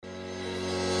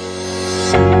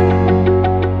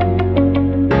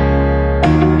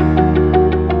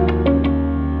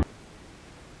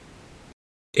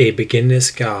A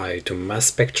Beginner's Guide to Mass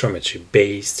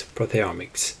Spectrometry-Based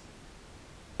Proteomics.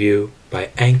 Review by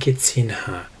Ankit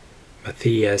Sinha,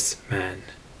 Matthias Mann.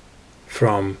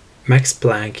 From Max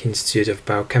Planck Institute of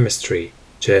Biochemistry,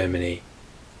 Germany.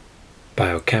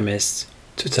 Biochemist,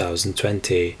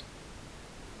 2020.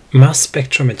 Mass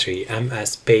spectrometry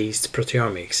 (MS)-based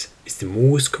proteomics is the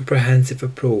most comprehensive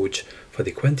approach for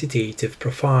the quantitative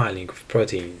profiling of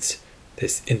proteins, their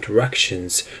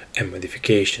interactions and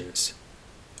modifications.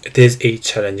 It is a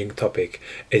challenging topic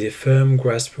as a firm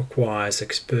grasp requires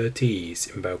expertise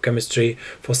in biochemistry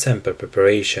for sample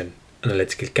preparation,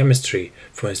 analytical chemistry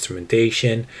for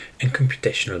instrumentation, and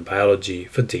computational biology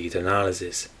for data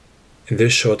analysis. In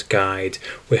this short guide,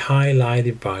 we highlight the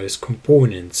various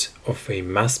components of a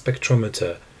mass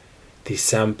spectrometer, the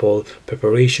sample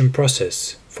preparation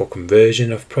process for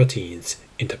conversion of proteins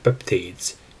into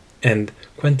peptides, and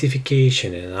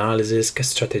quantification and analysis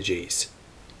strategies.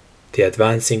 The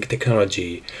advancing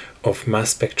technology of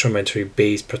mass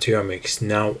spectrometry-based proteomics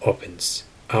now opens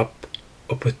up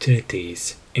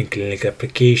opportunities in clinical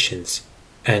applications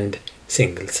and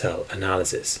single-cell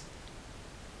analysis.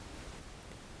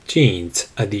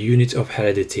 Genes are the unit of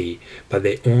heredity, but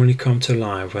they only come to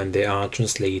life when they are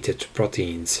translated to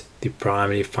proteins, the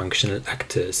primary functional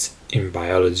actors in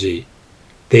biology.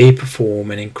 They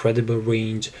perform an incredible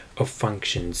range of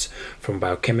functions, from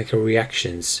biochemical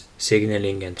reactions,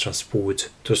 signaling and transport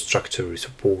to structural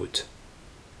support.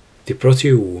 The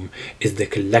proteome is the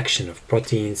collection of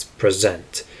proteins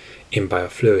present in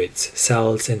biofluids,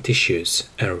 cells and tissues,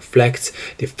 and reflects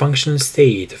the functional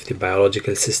state of the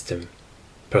biological system.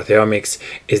 Proteomics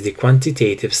is the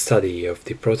quantitative study of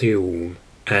the proteome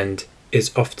and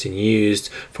is often used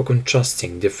for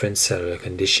contrasting different cellular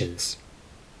conditions.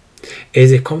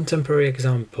 As a contemporary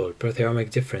example, proteomic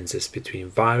differences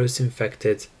between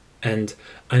virus-infected and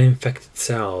uninfected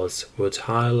cells would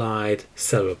highlight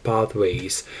cellular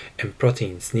pathways and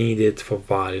proteins needed for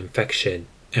viral infection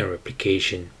and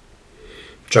replication.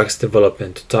 Drugs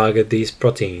development to target these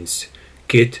proteins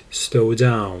could slow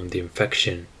down the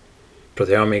infection.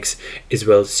 Proteomics is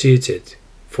well suited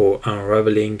for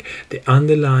unraveling the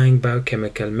underlying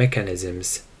biochemical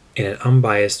mechanisms in an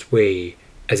unbiased way,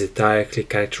 as it directly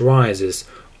characterizes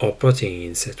all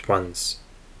proteins at once.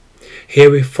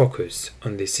 Here we focus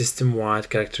on the system-wide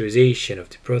characterization of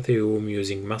the proteome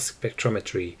using mass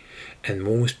spectrometry, and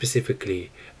more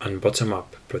specifically on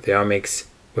bottom-up proteomics,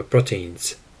 where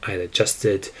proteins are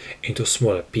digested into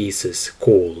smaller pieces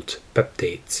called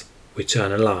peptides, which are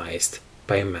analyzed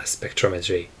by mass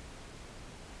spectrometry.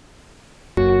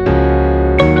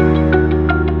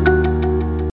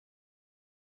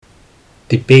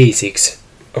 The basics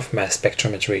of mass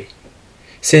spectrometry.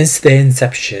 Since their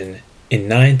inception in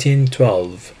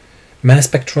 1912, mass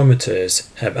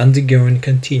spectrometers have undergone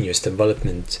continuous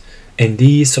development, and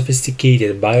these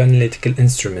sophisticated bioanalytical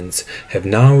instruments have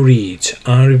now reached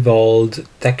unrivaled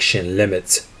detection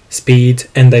limits, speed,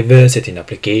 and diversity in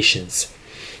applications.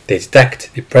 They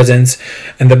detect the presence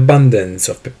and abundance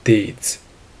of peptides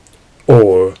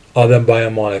or other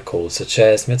biomolecules such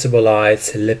as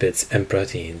metabolites, lipids, and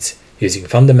proteins, using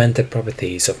fundamental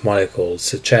properties of molecules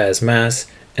such as mass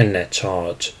and net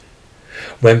charge.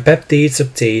 When peptides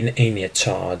obtain a net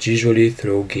charge, usually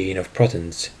through gain of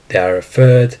protons, they are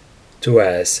referred to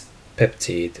as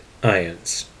peptide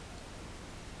ions.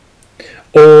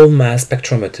 All mass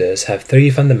spectrometers have three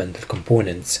fundamental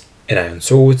components: an ion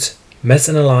source, mass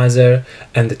analyzer,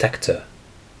 and detector.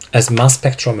 As mass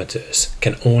spectrometers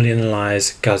can only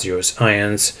analyze gaseous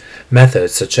ions,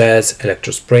 methods such as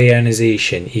electrospray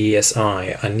ionization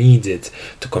 (ESI) are needed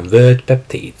to convert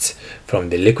peptides from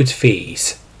the liquid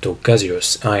phase to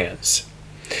gaseous ions.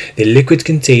 The liquid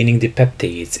containing the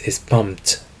peptides is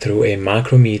pumped through a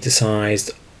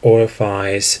micrometer-sized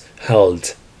orifice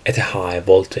held at a high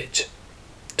voltage,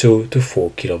 2 to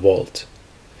 4 kV.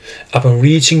 Upon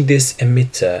reaching this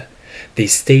emitter, the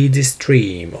steady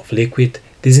stream of liquid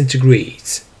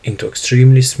disintegrates into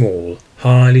extremely small,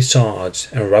 highly charged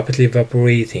and rapidly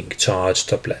evaporating charged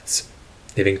droplets,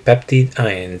 leaving peptide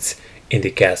ions in the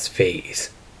gas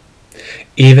phase.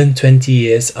 Even 20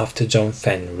 years after John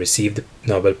Fenn received the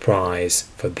Nobel Prize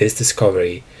for this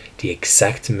discovery, the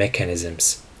exact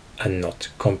mechanisms are not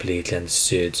completely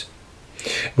understood.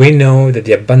 We know that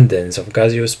the abundance of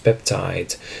gaseous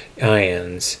peptide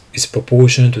ions is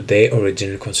proportional to their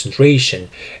original concentration,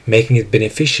 making it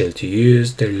beneficial to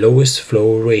use the lowest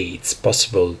flow rates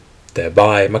possible,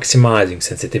 thereby maximizing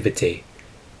sensitivity.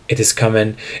 It is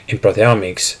common in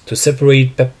proteomics to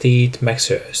separate peptide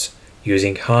mixtures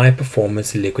using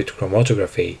high-performance liquid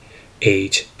chromatography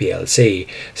 (HPLC)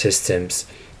 systems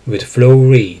with flow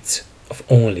rates of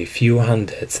only few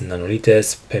hundreds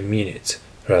nanoliters per minute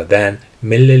rather than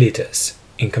milliliters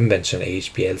in conventional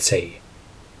HPLC.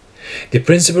 The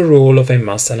principal role of a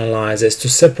mass analyzer is to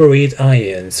separate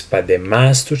ions by their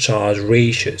mass-to-charge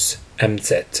ratios,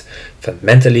 MZ.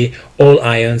 Fundamentally, all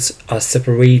ions are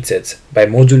separated by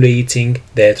modulating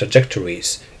their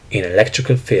trajectories in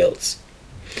electrical fields.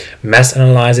 Mass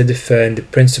analyzers define the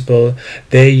principle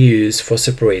they use for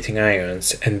separating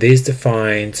ions, and this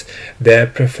defines their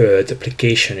preferred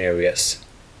application areas.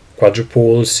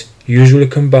 Quadrupoles, usually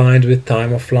combined with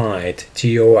time-of-flight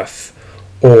 (TOF)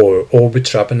 or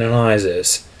Orbitrap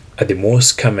analyzers, are the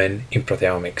most common in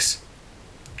proteomics.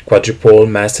 Quadrupole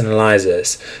mass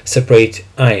analyzers separate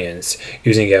ions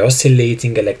using an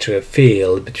oscillating electrical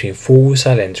field between four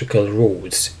cylindrical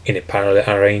rods in a parallel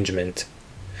arrangement,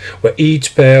 where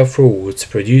each pair of rods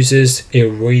produces a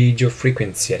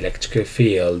radiofrequency electrical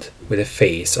field with a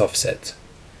phase offset.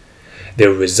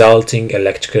 The resulting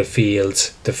electrical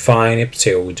fields define a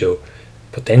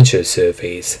pseudo-potential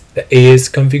surface that is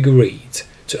configured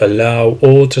to allow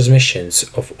all transmissions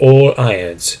of all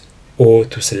ions or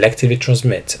to selectively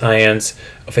transmit ions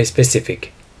of a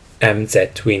specific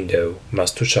MZ window,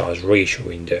 mass-to-charge ratio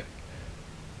window.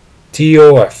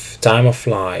 TOF, time of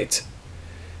flight.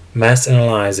 Mass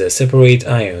analyzers separate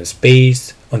ions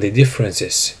based on the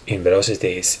differences in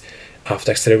velocities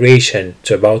after acceleration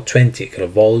to about 20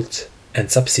 kV and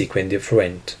subsequent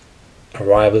different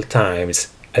arrival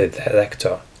times at the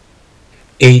detector.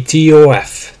 A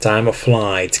TOF, time of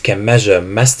flight, can measure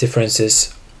mass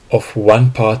differences of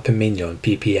 1 part per million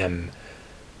ppm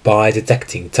by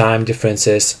detecting time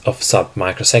differences of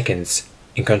sub-microseconds.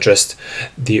 In contrast,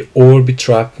 the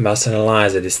Orbitrap mass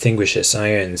analyzer distinguishes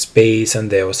ions based on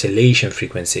their oscillation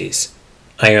frequencies.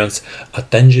 Ions are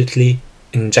tangentially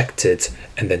injected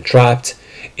and then trapped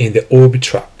in the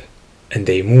Orbitrap, and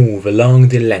they move along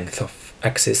the length of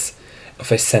axis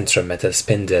of a central metal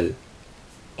spindle.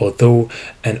 Although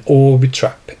an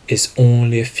Orbitrap is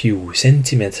only a few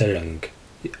centimeters long,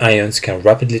 the ions can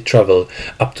rapidly travel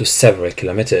up to several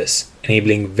kilometers,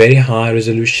 enabling very high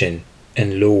resolution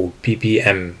and low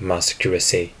ppm mass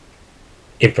accuracy.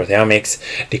 In proteomics,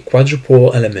 the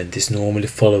quadrupole element is normally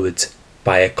followed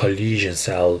by a collision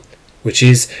cell, which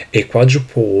is a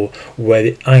quadrupole where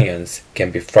the ions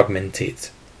can be fragmented.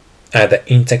 Either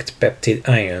intact peptide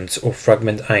ions or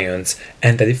fragment ions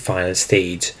enter the final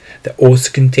stage that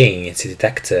also contains a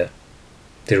detector.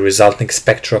 The resulting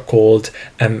spectra called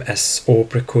MS or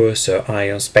precursor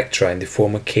ion spectra in the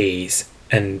former case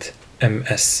and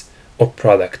MS or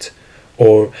product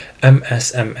or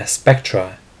MS-MS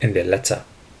spectra in the latter.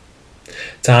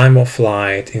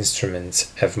 Time-of-flight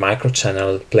instruments have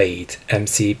microchannel plate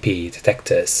MCP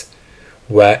detectors,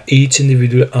 where each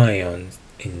individual ion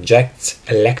injects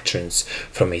electrons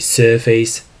from a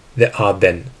surface that are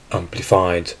then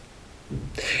amplified.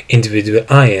 Individual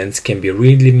ions can be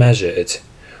readily measured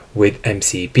with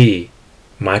MCP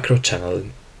microchannel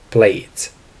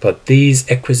plates, but this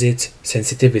exquisite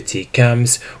sensitivity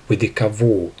comes with the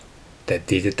caveat that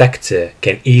the detector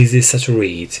can easily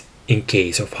saturate in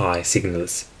case of high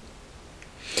signals.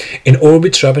 In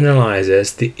Orbitrap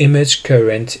analyzers, the image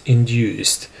current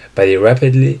induced by the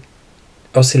rapidly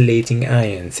oscillating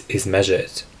ions is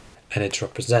measured, and it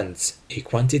represents a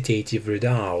quantitative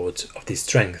readout of the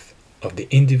strength of the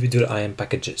individual ion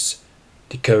packages.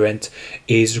 The current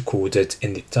is recorded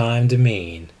in the time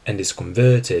domain and is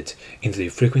converted into the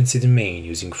frequency domain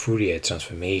using Fourier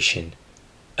transformation.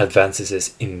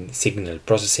 Advances in signal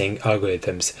processing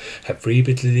algorithms have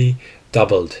repeatedly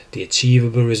doubled the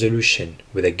achievable resolution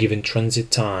with a given transit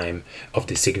time of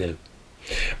the signal,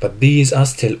 but these are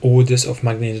still orders of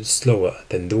magnitude slower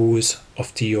than those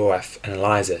of TOF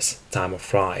analyzers' time of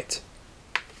flight.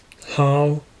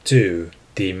 How do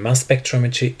the mass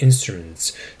spectrometry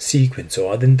instruments sequence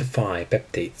or identify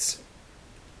peptides?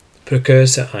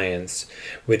 Precursor ions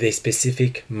with a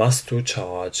specific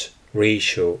mass-to-charge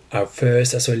ratio are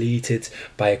first isolated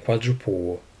by a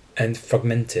quadrupole and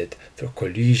fragmented through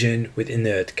collision with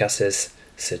inert gases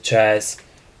such as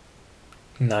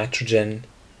nitrogen,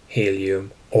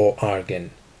 helium, or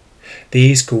argon.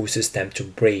 These causes them to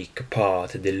break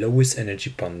apart at the lowest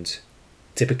energy bond,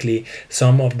 typically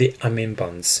some of the amine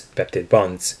bonds, peptide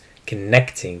bonds,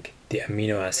 connecting the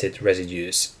amino acid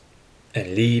residues,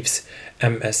 and leaves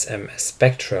MS-MS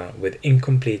spectra with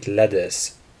incomplete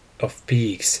ladders of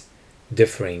peaks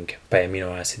differing by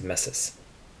amino acid masses.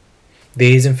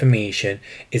 This information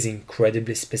is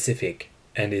incredibly specific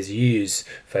and is used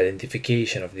for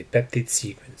identification of the peptide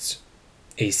sequence,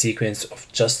 a sequence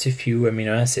of just a few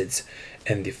amino acids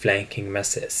and the flanking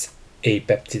masses, A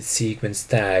peptide sequence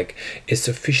tag is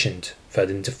sufficient for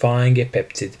identifying a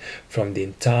peptide from the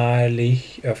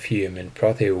entirety of human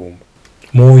proteome.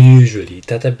 More usually,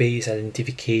 database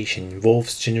identification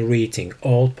involves generating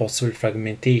all possible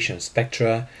fragmentation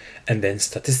spectra and then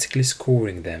statistically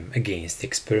scoring them against the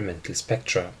experimental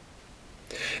spectra.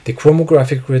 The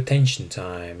chromographic retention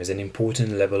time is an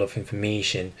important level of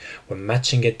information when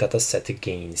matching a dataset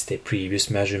against a previous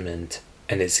measurement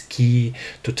and is key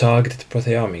to targeted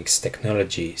proteomics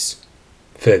technologies.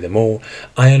 Furthermore,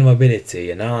 ion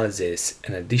mobility analysis,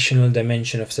 an additional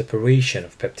dimension of separation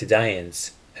of peptide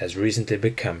ions, has recently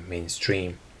become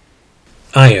mainstream.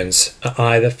 Ions are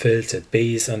either filtered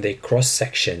based on their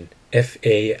cross-section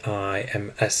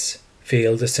FAIMS,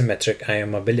 field asymmetric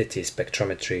ion mobility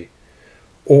spectrometry,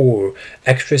 or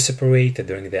X-ray separated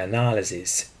during the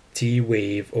analysis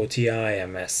T-wave or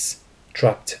TIMS,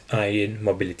 trapped ion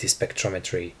mobility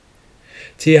spectrometry.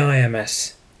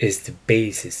 TIMS is the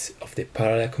basis of the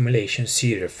parallel accumulation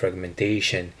serial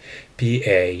fragmentation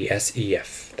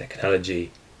PASEF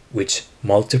technology, which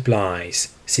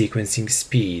multiplies sequencing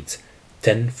speeds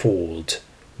tenfold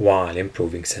while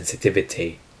improving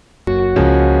sensitivity.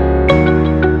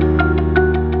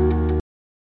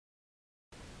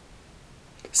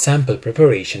 Sample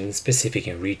preparation and specific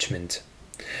enrichment.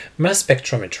 Mass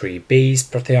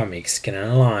spectrometry-based proteomics can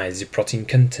analyze the protein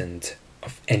content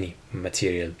of any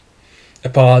material.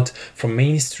 Apart from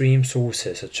mainstream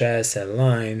sources such as cell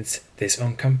lines, this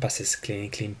encompasses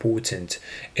clinically important,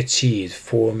 achieved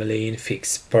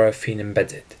formalin-fixed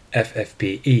paraffin-embedded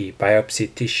FFPE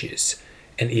biopsy tissues,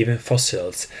 and even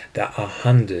fossils that are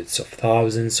hundreds of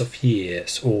thousands of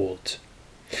years old.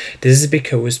 This is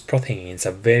because proteins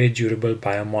are very durable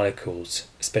biomolecules,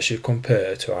 especially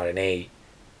compared to RNA.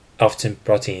 Often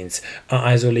proteins are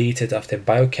isolated after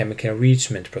biochemical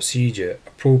enrichment procedure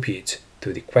appropriate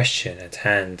to the question at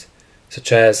hand,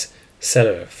 such as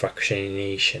cellular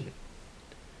fractionation.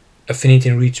 Affinity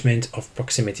enrichment of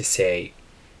proximity say.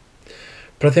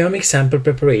 Proteomic sample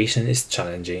preparation is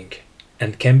challenging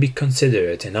and can be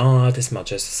considered an art as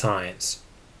much as a science.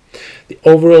 The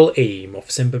overall aim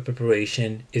of sample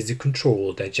preparation is the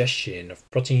controlled digestion of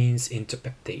proteins into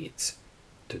peptides.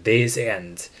 To this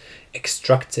end,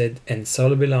 extracted and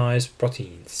solubilized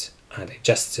proteins are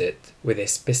digested with a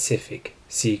specific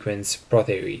sequence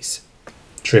protease.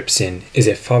 Trypsin is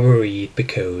a favorite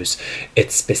because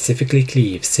it specifically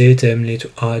cleaves C-terminally to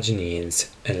arginines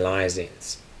and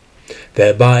lysines,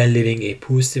 thereby leaving a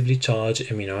positively charged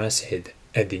amino acid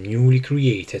at the newly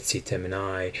created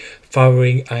C-termini,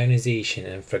 favoring ionization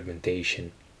and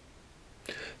fragmentation.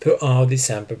 Throughout the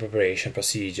sample preparation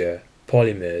procedure,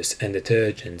 polymers and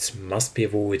detergents must be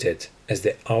avoided as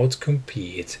they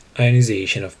outcompete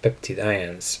ionization of peptide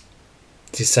ions.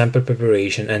 The sample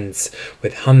preparation ends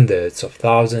with hundreds of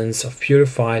thousands of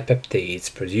purified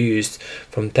peptides produced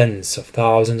from tens of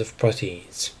thousands of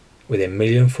proteins, with a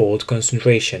million-fold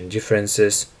concentration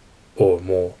differences or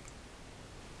more.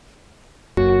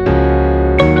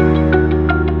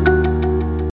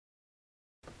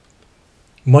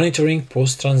 Monitoring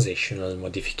post-translational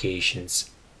modifications.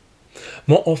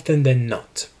 More often than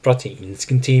not, proteins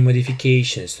contain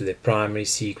modifications to the primary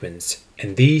sequence,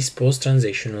 and these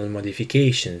post-translational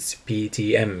modifications,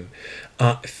 PTM,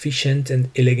 are efficient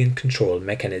and elegant control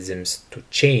mechanisms to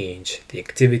change the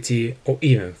activity or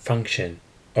even function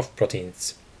of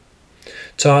proteins.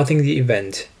 Charting the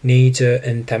event, nature,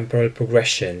 and temporal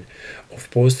progression of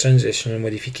post-translational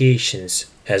modifications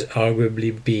has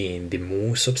arguably been the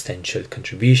most substantial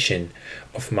contribution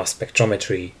of mass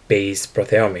spectrometry-based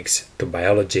proteomics to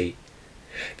biology.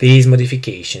 These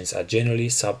modifications are generally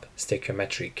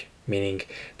sub-stoichiometric, meaning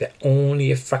that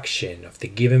only a fraction of the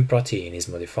given protein is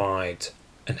modified,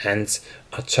 and hence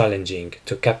are challenging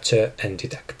to capture and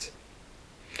detect.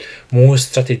 Most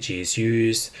strategies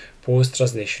use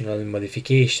post-translational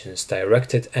modifications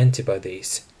directed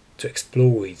antibodies to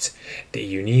exploit the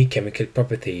unique chemical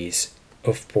properties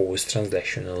of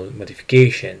post-translational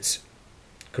modifications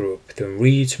group to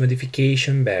enrich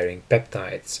modification-bearing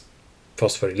peptides.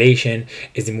 Phosphorylation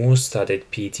is the most studied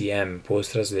PTM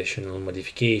post-translational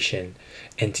modification,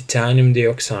 and titanium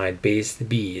dioxide-based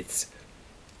beads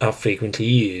are frequently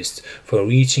used for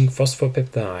reaching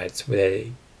phosphopeptides with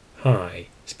a high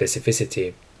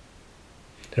specificity.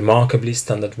 Remarkably,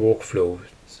 standard workflows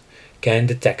can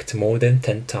detect more than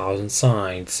 10,000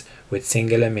 sites with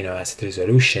single amino acid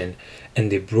resolution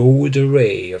and a broad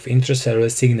array of intracellular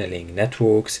signaling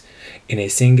networks in a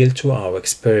single 2-hour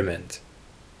experiment,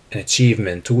 an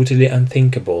achievement totally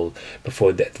unthinkable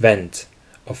before the advent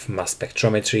of mass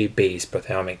spectrometry-based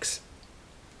proteomics.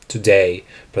 Today,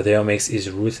 proteomics is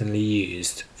routinely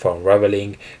used for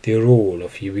unraveling the role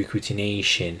of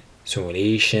ubiquitination,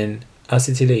 simulation,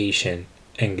 acetylation,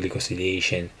 and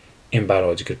glycosylation in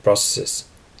biological processes.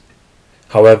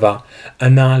 However,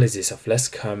 analysis of less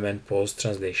common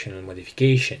post-translational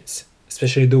modifications,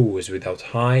 especially those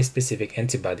without high specific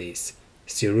antibodies,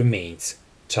 still remains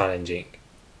challenging.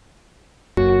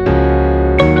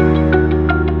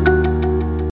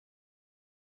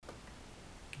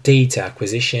 Data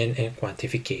acquisition and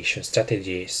quantification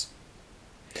strategies.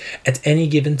 At any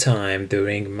given time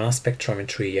during mass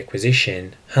spectrometry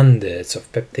acquisition, hundreds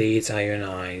of peptides are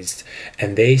ionized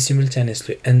and they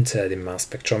simultaneously enter the mass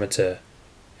spectrometer.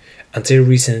 Until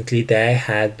recently, they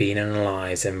had been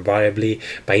analyzed invariably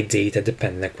by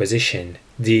data-dependent acquisition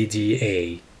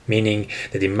 (DDA), meaning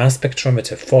that the mass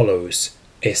spectrometer follows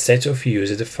a set of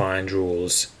user-defined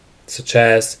rules, such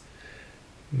as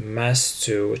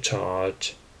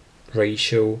mass-to-charge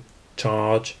ratio,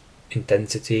 charge,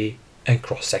 intensity, and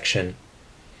cross-section,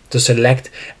 to select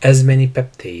as many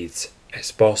peptides as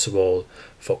possible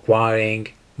for acquiring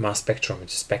mass spectrometer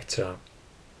spectra.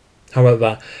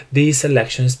 However, this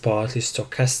selection is partly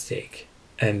stochastic,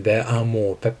 and there are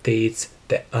more peptides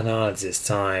than analysis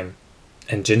time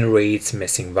and generates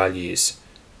missing values.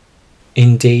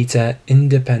 In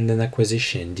data-independent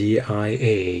acquisition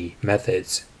 (DIA)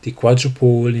 methods, the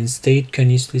quadrupole instead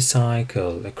continuously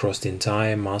cycle across the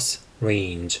entire mass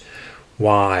range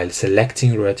while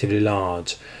selecting relatively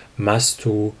large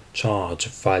mass-to-charge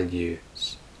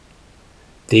values.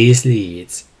 This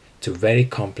leads to very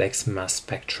complex mass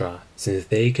spectra since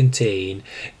they contain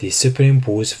the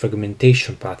superimposed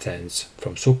fragmentation patterns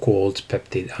from so-called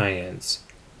peptide ions.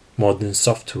 Modern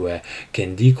software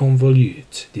can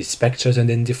deconvolute the spectra to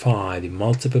identify the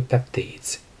multiple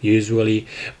peptides, usually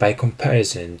by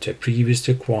comparison to a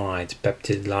previously acquired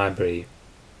peptide library,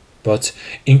 but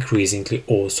increasingly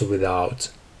also without.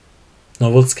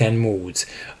 Novel scan modes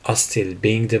are still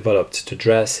being developed to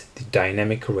address the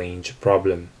dynamic range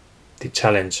problem, the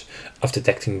challenge of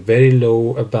detecting very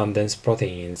low abundance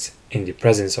proteins in the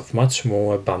presence of much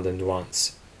more abundant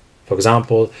ones. For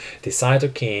example, the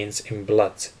cytokines in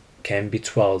blood can be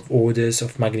 12 orders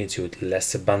of magnitude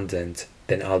less abundant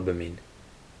than albumin.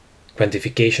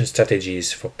 Quantification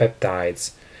strategies for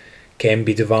peptides can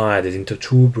be divided into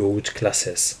two broad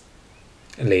classes: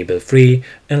 label-free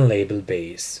and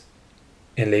label-based.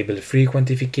 In label-free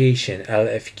quantification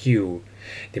 (LFQ),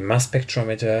 the mass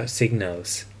spectrometer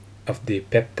signals of the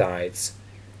peptides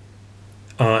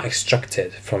are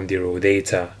extracted from the raw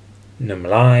data,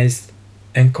 normalized,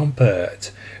 and compared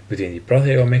within the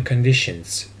proteomic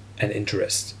conditions and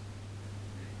interest.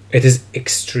 It is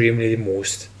extremely the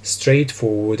most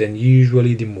straightforward and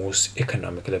usually the most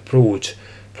economical approach,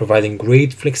 providing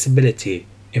great flexibility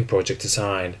in project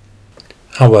design.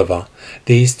 However,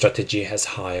 this strategy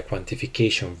has higher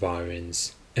quantification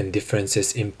variance, and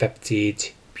differences in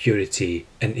peptide purity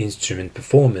and instrument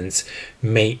performance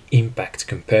may impact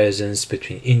comparisons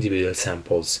between individual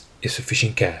samples if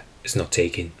sufficient care is not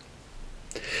taken.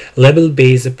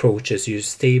 Label-based approaches use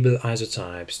stable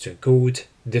isotypes to encode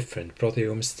different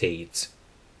proteome states.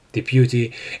 The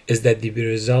beauty is that the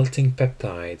resulting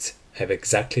peptides have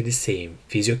exactly the same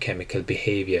physiochemical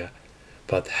behavior,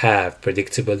 but have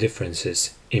predictable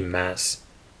differences in mass.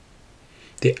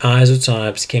 The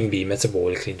isotypes can be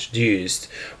metabolically introduced,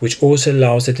 which also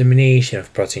allows determination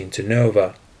of protein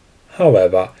turnover.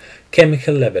 However,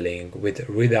 chemical labeling with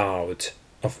readout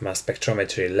of mass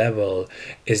spectrometry level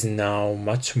is now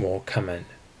much more common.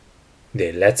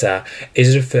 The latter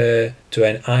is referred to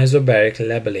an isobaric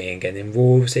labeling and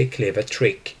involves a clever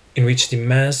trick in which the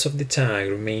mass of the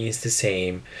tag remains the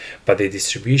same, but the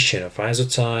distribution of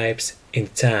isotypes in the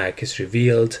tag is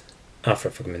revealed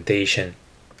after fragmentation.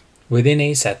 Within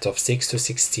a set of 6 to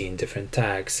 16 different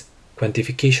tags,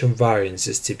 quantification variance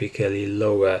is typically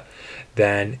lower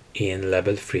than in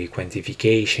label-free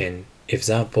quantification if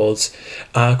samples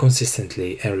are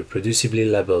consistently and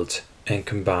reproducibly labeled and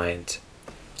combined.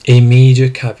 A major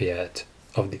caveat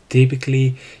of the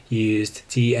typically used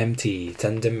TMT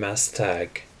tandem mass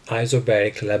tag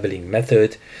isobaric labeling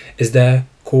method is that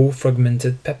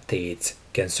co-fragmented peptides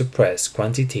can suppress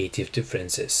quantitative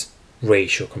differences,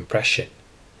 ratio compression.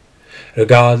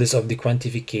 Regardless of the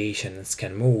quantification and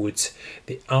scan modes,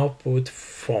 the output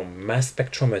from mass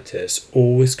spectrometers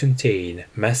always contain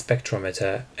mass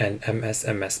spectrometer and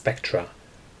MSMS spectra.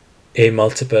 A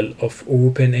multiple of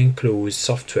open and closed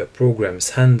software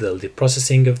programs handle the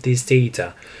processing of these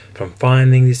data, from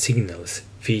finding the signals,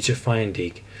 feature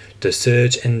finding, to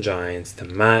search engines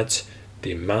that match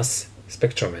the mass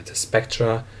spectrometer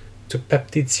spectra to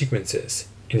peptide sequences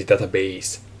in the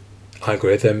database.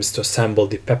 algorithms to assemble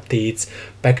the peptides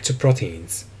back to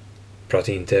proteins,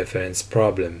 protein interference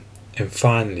problem, and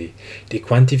finally, the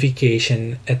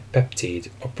quantification at peptide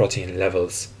or protein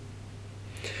levels.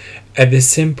 At the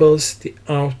simplest, the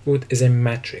output is a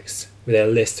matrix with a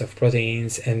list of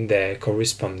proteins and their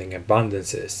corresponding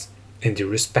abundances in the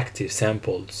respective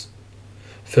samples,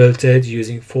 filtered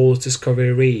using false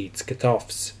discovery rates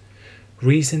cutoffs.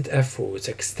 Recent efforts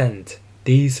extend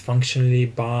these functionally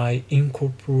by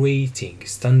incorporating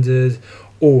standard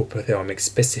or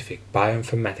proteomics-specific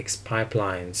bioinformatics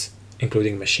pipelines,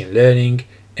 including machine learning,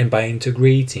 and by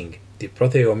integrating the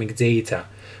proteomic data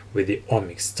with the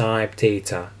omics type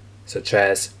data, such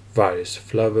as various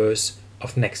flavors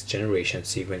of next-generation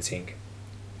sequencing.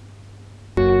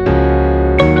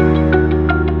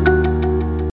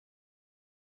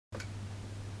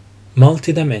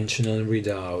 Multidimensional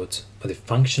readout of the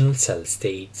functional cell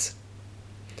states.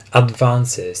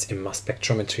 Advances in mass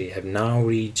spectrometry have now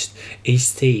reached a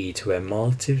state where a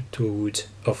multitude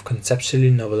of conceptually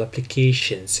novel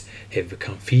applications have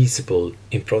become feasible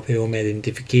in proteome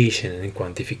identification and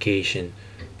quantification,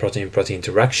 protein-protein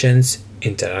interactions,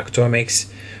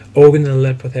 interactomics,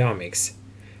 organelle proteomics,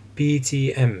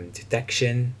 PTM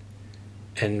detection,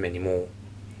 and many more.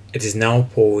 It is now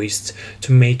poised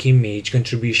to make a major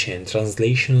contribution in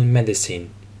translational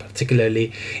medicine,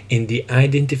 particularly in the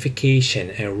identification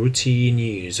and routine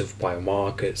use of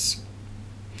biomarkers.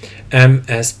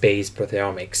 MS-based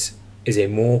proteomics is a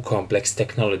more complex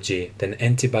technology than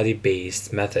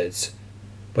antibody-based methods,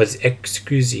 but its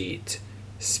exquisite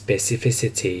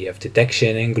specificity of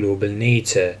detection and global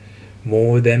nature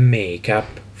more than make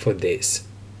up for this.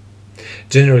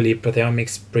 Generally,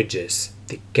 proteomics bridges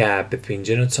the gap between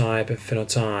genotype and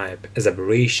phenotype as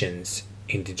aberrations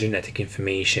in the genetic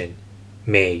information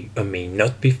may or may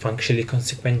not be functionally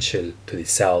consequential to the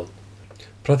cell.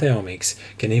 Proteomics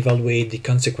can evaluate the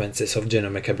consequences of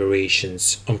genomic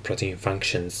aberrations on protein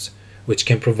functions, which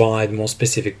can provide more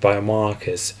specific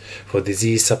biomarkers for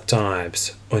disease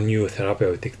subtypes or new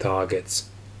therapeutic targets.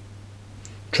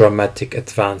 Dramatic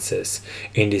advances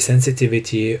in the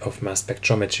sensitivity of mass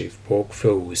spectrometry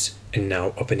workflows are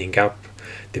now opening up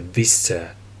the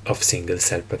vista of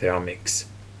single-cell proteomics.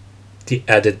 The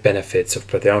added benefits of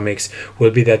proteomics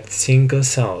will be that single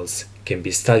cells can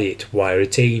be studied while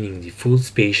retaining the full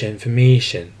spatial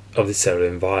information of the cellular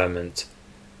environment.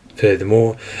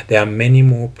 Furthermore, there are many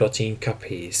more protein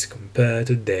copies compared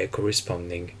to their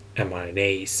corresponding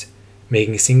mRNAs,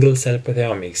 making single-cell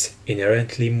proteomics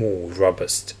inherently more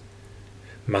robust.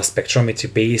 Mass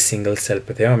spectrometry-based single-cell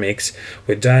proteomics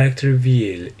will directly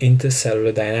reveal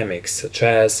intercellular dynamics such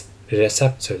as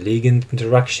receptor-ligand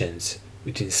interactions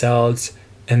between cells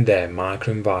and their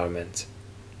microenvironment.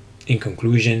 In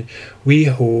conclusion, we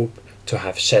hope to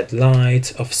have shed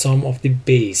light of some of the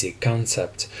basic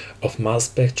concepts of mass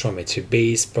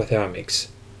spectrometry-based proteomics.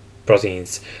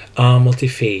 Proteins are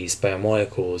multiphase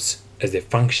biomolecules as their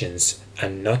functions are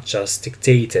not just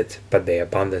dictated by their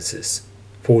abundances.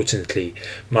 Fortunately,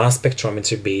 mass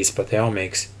spectrometry-based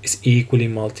proteomics is equally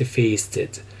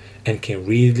multifaceted and can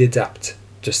readily adapt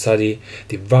to study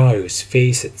the various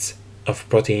facets of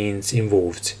proteins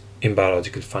involved in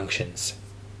biological functions.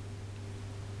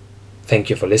 Thank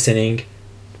you for listening.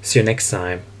 See you next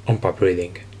time on Pop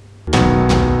Reading.